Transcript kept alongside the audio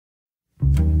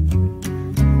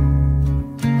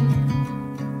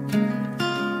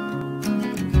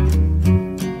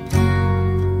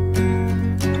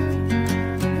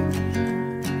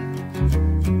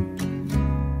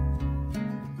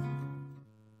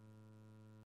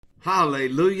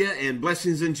Hallelujah and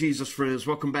blessings in Jesus, friends.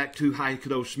 Welcome back to High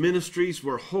Kadosh Ministries,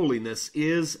 where holiness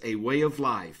is a way of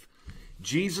life.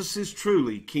 Jesus is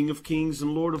truly King of Kings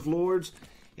and Lord of Lords,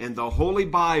 and the Holy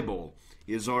Bible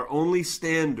is our only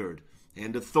standard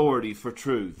and authority for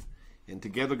truth. And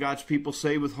together God's people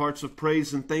say with hearts of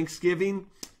praise and thanksgiving,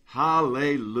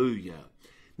 Hallelujah.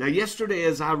 Now yesterday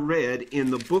as I read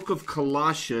in the book of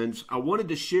Colossians, I wanted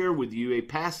to share with you a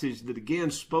passage that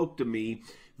again spoke to me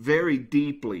very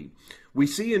deeply. We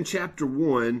see in chapter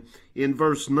 1, in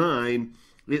verse 9,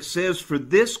 it says, "For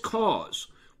this cause,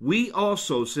 we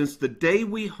also, since the day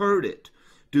we heard it,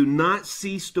 do not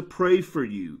cease to pray for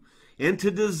you, and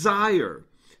to desire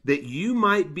that you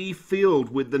might be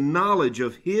filled with the knowledge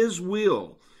of His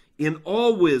will in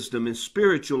all wisdom and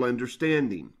spiritual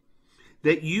understanding,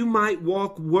 that you might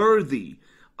walk worthy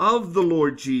of the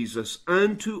Lord Jesus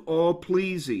unto all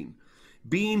pleasing,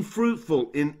 being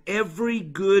fruitful in every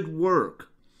good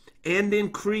work, and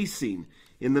increasing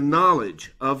in the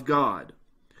knowledge of God,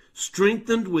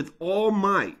 strengthened with all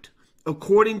might,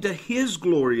 according to His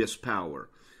glorious power,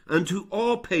 unto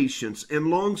all patience and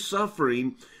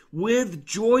long-suffering with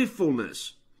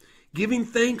joyfulness, giving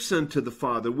thanks unto the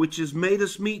Father, which has made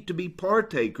us meet to be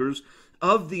partakers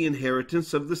of the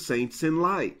inheritance of the saints in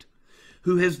light,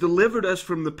 who has delivered us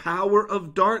from the power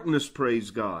of darkness, praise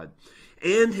God,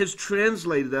 and has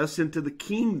translated us into the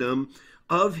kingdom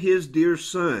of His dear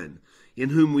Son, in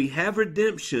whom we have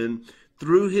redemption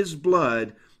through His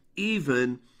blood,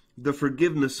 even the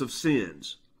forgiveness of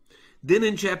sins." Then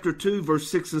in chapter 2,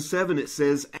 verse 6 and 7, it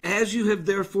says, "As you have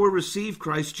therefore received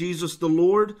Christ Jesus the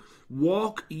Lord,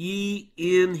 walk ye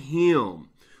in Him,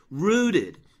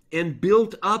 rooted and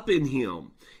built up in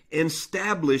Him, and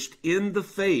established in the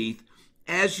faith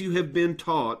as you have been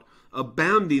taught,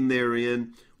 abounding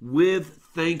therein with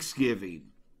thanksgiving."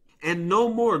 And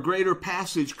no more greater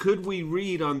passage could we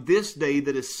read on this day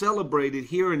that is celebrated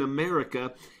here in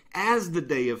America as the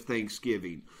day of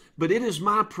Thanksgiving. But it is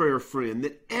my prayer, friend,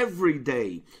 that every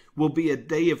day will be a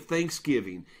day of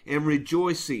thanksgiving and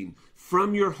rejoicing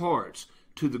from your hearts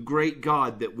to the great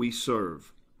God that we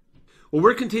serve. Well,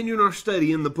 we're continuing our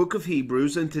study in the book of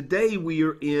Hebrews, and today we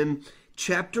are in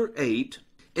chapter 8.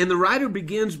 And the writer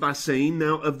begins by saying,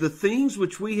 "Now of the things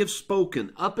which we have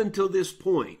spoken up until this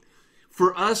point,"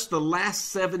 for us the last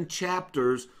 7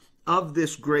 chapters of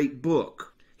this great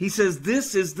book, he says,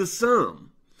 "This is the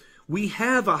sum. We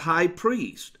have a high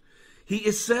priest. He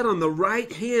is set on the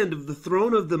right hand of the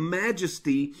throne of the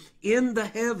majesty in the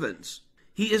heavens.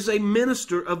 He is a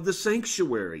minister of the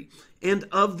sanctuary and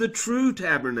of the true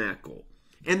tabernacle."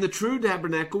 And the true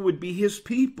tabernacle would be His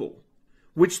people,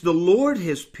 "which the Lord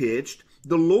has pitched,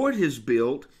 the Lord has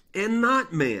built, and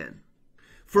not man.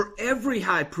 For every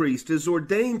high priest is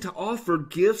ordained to offer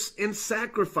gifts and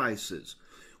sacrifices.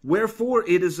 Wherefore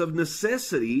it is of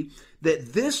necessity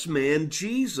that this man,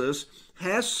 Jesus,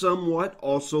 has somewhat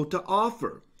also to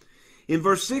offer." In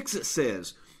verse 6 it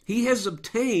says, "He has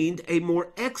obtained a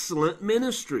more excellent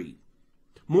ministry,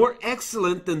 more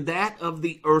excellent than that of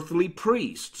the earthly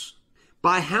priests,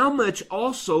 by how much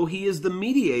also He is the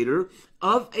mediator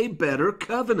of a better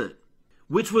covenant,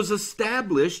 which was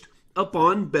established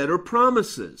upon better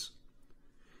promises."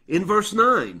 In verse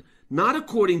 9, "Not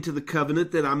according to the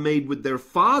covenant that I made with their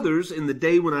fathers in the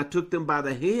day when I took them by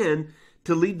the hand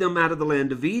to lead them out of the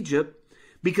land of Egypt,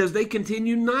 because they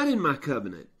continued not in my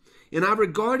covenant, and I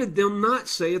regarded them not,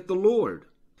 saith the Lord.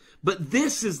 But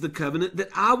this is the covenant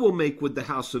that I will make with the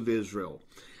house of Israel.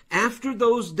 After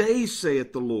those days,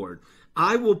 saith the Lord,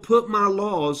 I will put my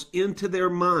laws into their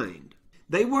mind."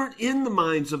 They weren't in the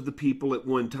minds of the people at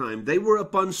one time. They were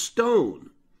upon stone.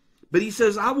 But he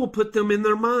says, "I will put them in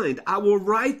their mind. I will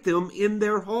write them in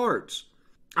their hearts.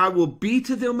 I will be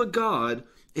to them a God,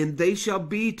 and they shall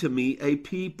be to me a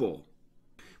people."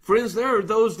 Friends, there are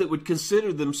those that would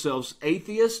consider themselves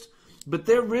atheists, but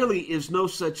there really is no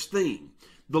such thing.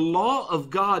 The law of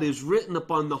God is written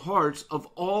upon the hearts of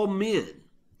all men.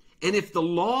 And if the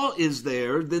law is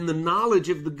there, then the knowledge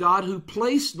of the God who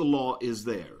placed the law is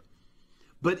there.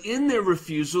 But in their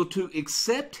refusal to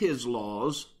accept His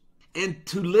laws and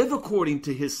to live according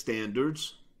to His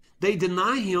standards, they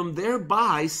deny Him,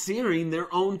 thereby searing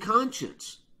their own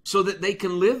conscience, so that they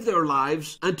can live their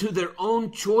lives unto their own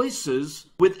choices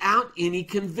without any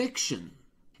conviction.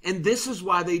 And this is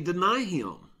why they deny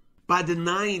Him. By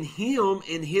denying Him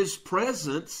and His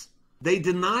presence, they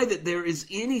deny that there is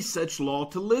any such law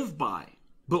to live by.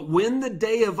 But when the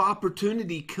day of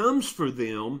opportunity comes for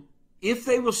them, if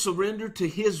they will surrender to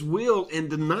His will and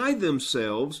deny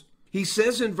themselves, He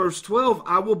says in verse 12,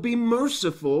 "I will be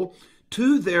merciful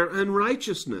to their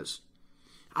unrighteousness.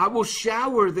 I will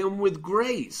shower them with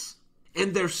grace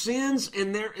and their sins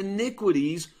and their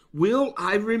iniquities will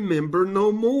I remember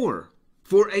no more.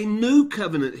 For a new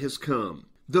covenant has come,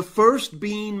 the first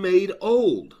being made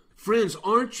old. Friends,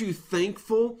 aren't you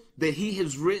thankful that he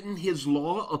has written his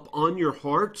law upon your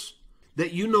hearts?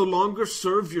 That you no longer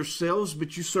serve yourselves,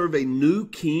 but you serve a new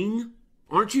king?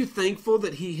 Aren't you thankful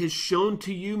that he has shown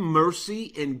to you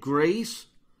mercy and grace?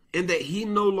 And that he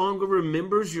no longer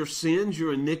remembers your sins,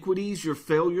 your iniquities, your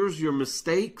failures, your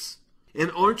mistakes?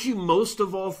 And aren't you most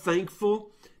of all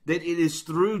thankful that it is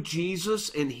through Jesus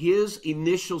and his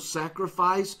initial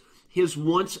sacrifice, his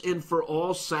once and for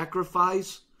all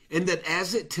sacrifice, and that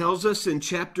as it tells us in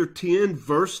chapter 10,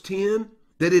 verse 10,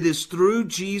 that it is through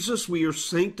Jesus we are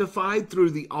sanctified through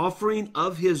the offering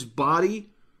of his body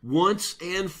once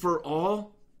and for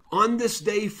all? On this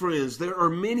day, friends, there are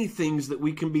many things that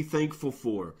we can be thankful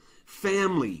for.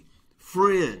 Family,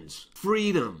 friends,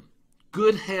 freedom,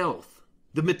 good health,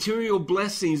 the material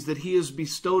blessings that he has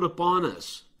bestowed upon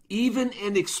us, even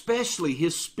and especially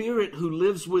his Spirit who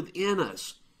lives within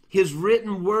us, his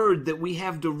written word that we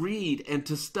have to read and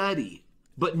to study.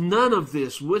 But none of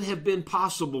this would have been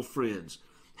possible, friends,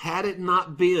 had it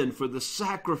not been for the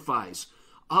sacrifice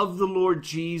of the Lord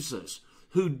Jesus,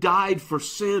 who died for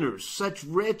sinners, such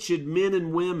wretched men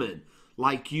and women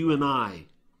like you and I.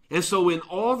 And so in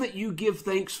all that you give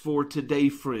thanks for today,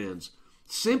 friends,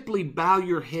 simply bow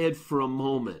your head for a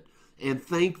moment and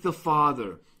thank the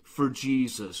Father for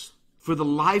Jesus, for the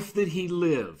life that he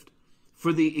lived,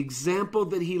 for the example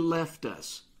that he left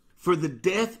us, for the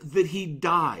death that he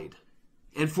died,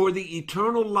 and for the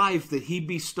eternal life that he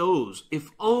bestows, if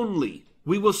only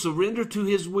we will surrender to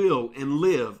his will and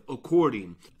live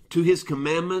according to his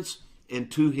commandments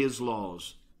and to his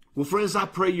laws. Well, friends, I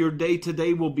pray your day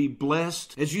today will be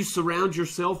blessed as you surround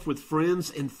yourself with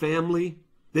friends and family,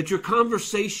 that your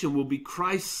conversation will be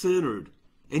Christ-centered,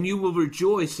 and you will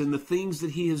rejoice in the things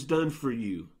that he has done for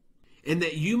you, and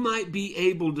that you might be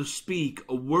able to speak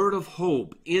a word of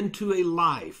hope into a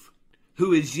life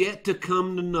who is yet to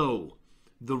come to know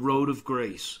the road of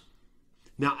grace.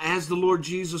 Now, as the Lord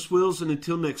Jesus wills, and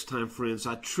until next time, friends,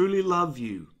 I truly love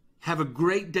you. Have a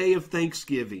great day of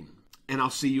Thanksgiving, and I'll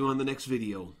see you on the next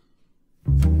video.